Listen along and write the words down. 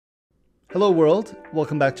Hello world,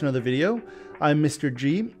 welcome back to another video. I'm Mr.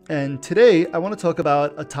 G, and today I want to talk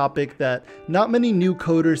about a topic that not many new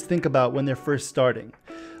coders think about when they're first starting.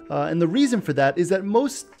 And the reason for that is that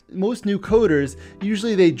most new coders,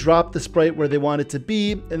 usually they drop the sprite where they want it to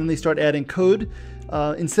be, and then they start adding code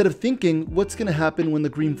instead of thinking what's going to happen when the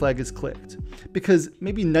green flag is clicked. Because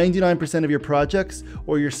maybe 99% of your projects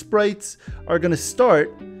or your sprites are going to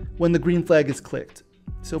start when the green flag is clicked.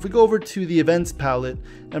 So if we go over to the events palette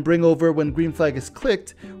and bring over when green flag is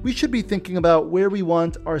clicked, we should be thinking about where we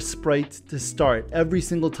want our sprite to start every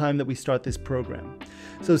single time that we start this program.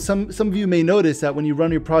 So some of you may notice that when you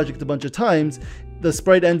run your project a bunch of times, the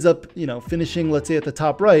sprite ends up, finishing, let's say, at the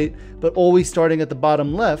top right, but always starting at the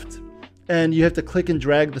bottom left. And you have to click and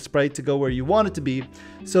drag the sprite to go where you want it to be.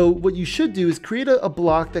 So what you should do is create a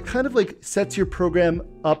block that kind of like sets your program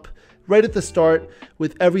up right at the start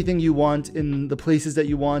with everything you want in the places that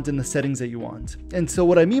you want and the settings that you want. And so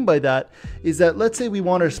what I mean by that is that let's say we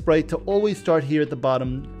want our sprite to always start here at the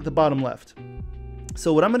bottom left.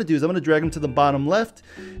 So what I'm going to do is I'm going to drag them to the bottom left.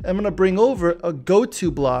 I'm going to bring over a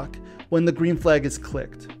go-to block when the green flag is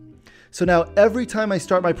clicked. So now every time I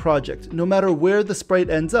start my project, no matter where the sprite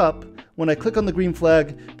ends up, when I click on the green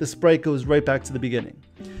flag, the sprite goes right back to the beginning.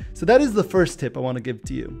 So that is the first tip I want to give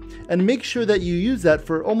to you. And make sure that you use that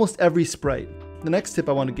for almost every sprite. The next tip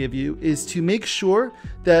I want to give you is to make sure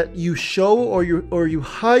that you show or you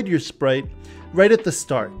hide your sprite right at the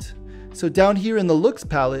start. So down here in the looks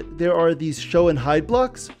palette, there are these show and hide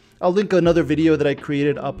blocks. I'll link another video that I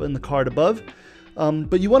created up in the card above.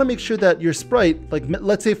 But you want to make sure that your sprite, like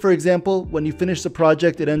let's say for example, when you finish the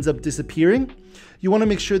project, it ends up disappearing. You want to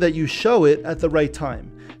make sure that you show it at the right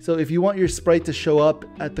time. So if you want your sprite to show up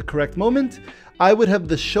at the correct moment, I would have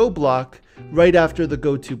the show block right after the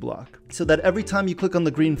go-to block, so that every time you click on the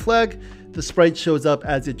green flag, the sprite shows up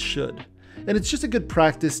as it should. And it's just a good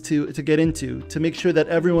practice to get into, to make sure that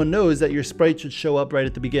everyone knows that your sprite should show up right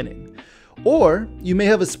at the beginning. Or you may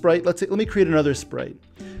have a sprite, let me create another sprite.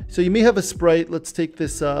 So you may have a sprite, let's take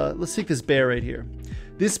this bear right here.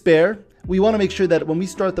 This bear, we want to make sure that when we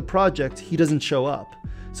start the project, he doesn't show up.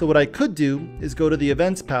 So what I could do is go to the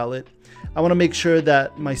events palette. I want to make sure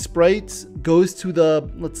that my sprite goes to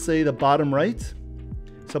let's say the bottom right.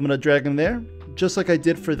 So I'm going to drag him there, just like I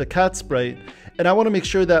did for the cat sprite. And I want to make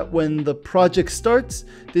sure that when the project starts,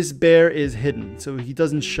 this bear is hidden, so he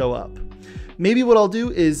doesn't show up. Maybe what I'll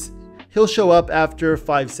do is he'll show up after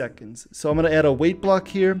 5 seconds. So I'm going to add a wait block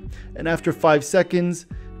here, and after 5 seconds,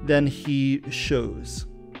 then he shows.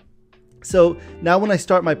 So now when I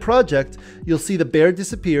start my project, you'll see the bear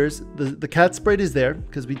disappears, the cat sprite is there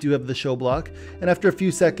because we do have the show block, and after a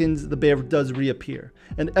few seconds the bear does reappear.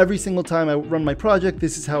 And every single time I run my project,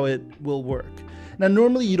 this is how it will work. Now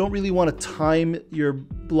normally you don't really want to time your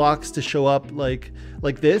blocks to show up like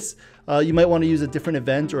this. You might want to use a different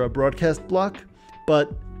event or a broadcast block,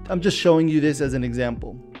 but I'm just showing you this as an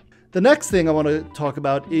example. The next thing I want to talk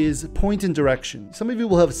about is point and direction. Some of you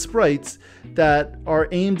will have sprites that are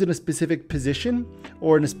aimed in a specific position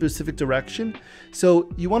or in a specific direction. So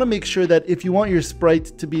you want to make sure that if you want your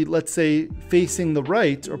sprite to be, let's say, facing the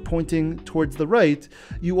right or pointing towards the right,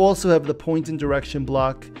 you also have the point and direction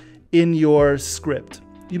block in your script.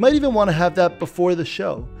 You might even want to have that before the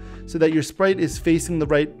show so that your sprite is facing the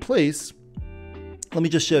right place. Let me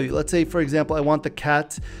just show you. Let's say, for example, I want the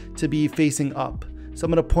cat to be facing up. So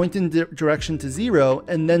I'm going to point in direction to 0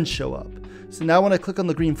 and then show up. So now when I click on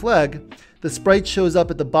the green flag, the sprite shows up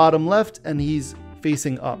at the bottom left and he's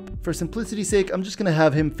facing up. For simplicity's sake, I'm just going to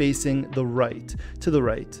have him facing to the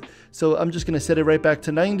right. So I'm just going to set it right back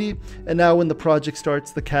to 90. And now when the project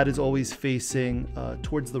starts, the cat is always facing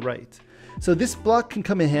towards the right. So this block can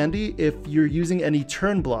come in handy if you're using any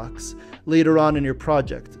turn blocks later on in your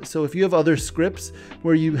project. So if you have other scripts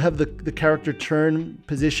where you have the character turn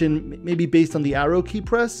position, maybe based on the arrow key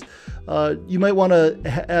press, you might want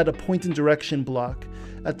to add a point and direction block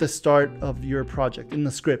at the start of your project, in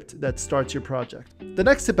the script that starts your project. The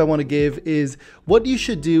next tip I want to give is what you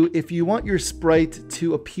should do if you want your sprite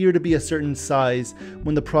to appear to be a certain size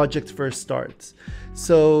when the project first starts.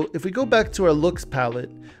 So if we go back to our looks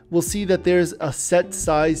palette, we'll see that there's a set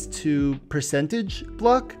size to percentage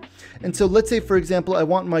block. And so let's say, for example, I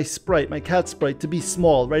want my sprite, my cat sprite, to be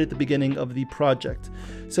small right at the beginning of the project.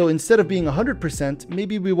 So instead of being 100%,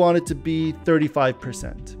 maybe we want it to be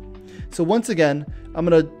 35%. So once again, I'm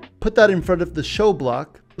going to put that in front of the show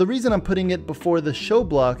block. The reason I'm putting it before the show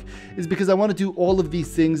block is because I want to do all of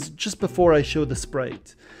these things just before I show the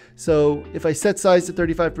sprite. So if I set size to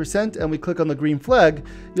 35% and we click on the green flag,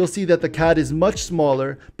 you'll see that the cat is much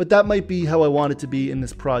smaller, but that might be how I want it to be in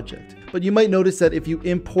this project. But you might notice that if you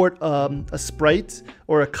import a sprite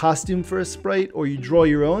or a costume for a sprite, or you draw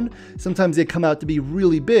your own, sometimes they come out to be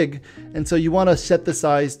really big. And so you want to set the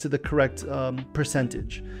size to the correct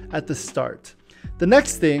percentage at the start. The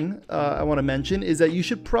next thing I want to mention is that you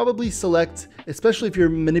should probably select, especially if you're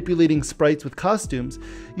manipulating sprites with costumes,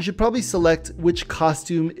 you should probably select which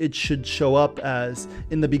costume it should show up as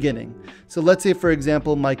in the beginning. So let's say, for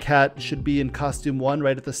example, my cat should be in costume 1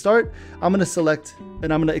 right at the start. I'm going to select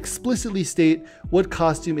and I'm going to explicitly state what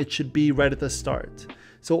costume it should be right at the start.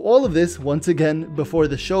 So all of this, once again, before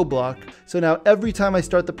the show block. So now every time I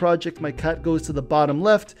start the project, my cat goes to the bottom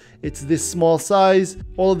left. It's this small size.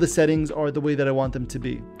 All of the settings are the way that I want them to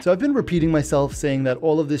be. So I've been repeating myself saying that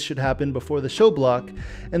all of this should happen before the show block.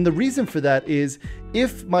 And the reason for that is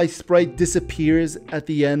if my sprite disappears at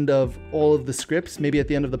the end of all of the scripts, maybe at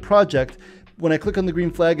the end of the project, when I click on the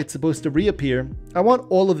green flag, it's supposed to reappear. I want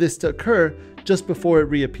all of this to occur just before it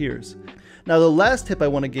reappears. Now, the last tip I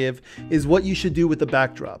want to give is what you should do with the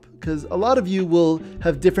backdrop, because a lot of you will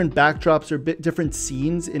have different backdrops or different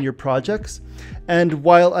scenes in your projects. And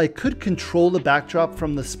while I could control the backdrop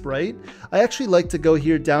from the sprite, I actually like to go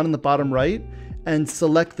here down in the bottom right and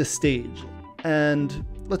select the stage. And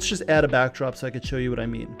let's just add a backdrop so I could show you what I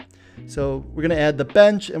mean. So we're going to add the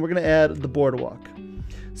bench and we're going to add the boardwalk.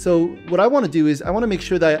 So what I want to do is I want to make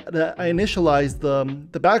sure that I initialize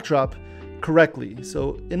the backdrop correctly.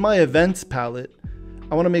 So in my events palette,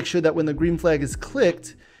 I want to make sure that when the green flag is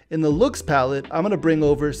clicked, in the looks palette, I'm going to bring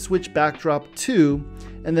over switch backdrop to,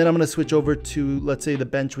 and then I'm going to switch over to, let's say, the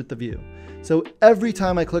bench with the view. So every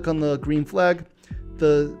time I click on the green flag,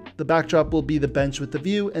 the backdrop will be the bench with the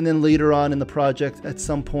view, and then later on in the project, at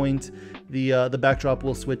some point, the backdrop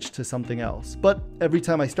will switch to something else. But every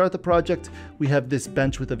time I start the project, we have this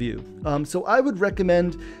bench with a view. So I would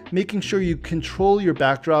recommend making sure you control your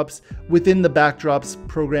backdrops within the backdrops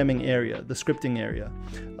programming area, the scripting area.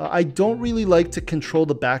 I don't really like to control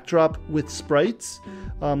the backdrop with sprites,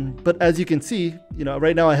 but as you can see,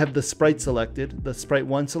 right now I have the sprite selected, the sprite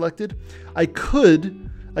 1 selected. I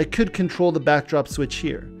could control the backdrop switch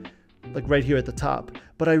here, like right here at the top,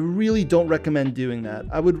 but I really don't recommend doing that.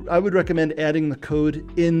 I would recommend adding the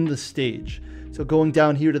code in the stage. So going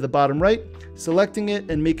down here to the bottom right, selecting it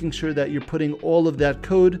and making sure that you're putting all of that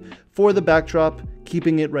code for the backdrop,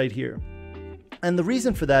 keeping it right here. And the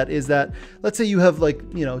reason for that is that, let's say you have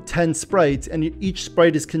 10 sprites and each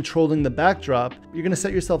sprite is controlling the backdrop, you're gonna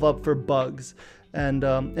set yourself up for bugs and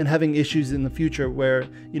having issues in the future where,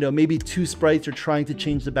 maybe 2 sprites are trying to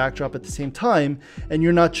change the backdrop at the same time and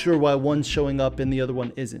you're not sure why one's showing up and the other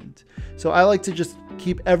one isn't. So I like to just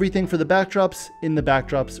keep everything for the backdrops in the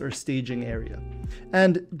backdrops or staging area.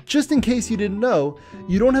 And just in case you didn't know,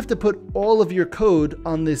 you don't have to put all of your code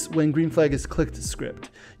on this when green flag is clicked script.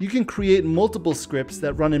 You can create multiple scripts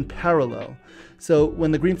that run in parallel. So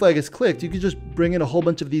when the green flag is clicked, you can just bring in a whole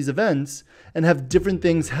bunch of these events and have different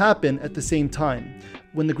things happen at the same time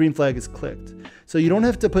when the green flag is clicked. So you don't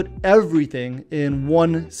have to put everything in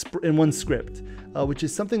one script, which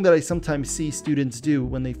is something that I sometimes see students do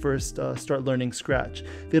when they first start learning Scratch.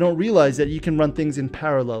 They don't realize that you can run things in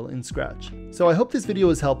parallel in Scratch. So I hope this video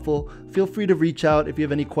was helpful. Feel free to reach out if you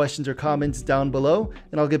have any questions or comments down below,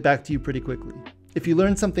 and I'll get back to you pretty quickly. If you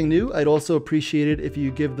learned something new, I'd also appreciate it if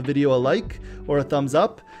you give the video a like or a thumbs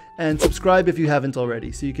up, and subscribe if you haven't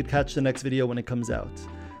already so you could catch the next video when it comes out.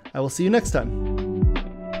 I will see you next time.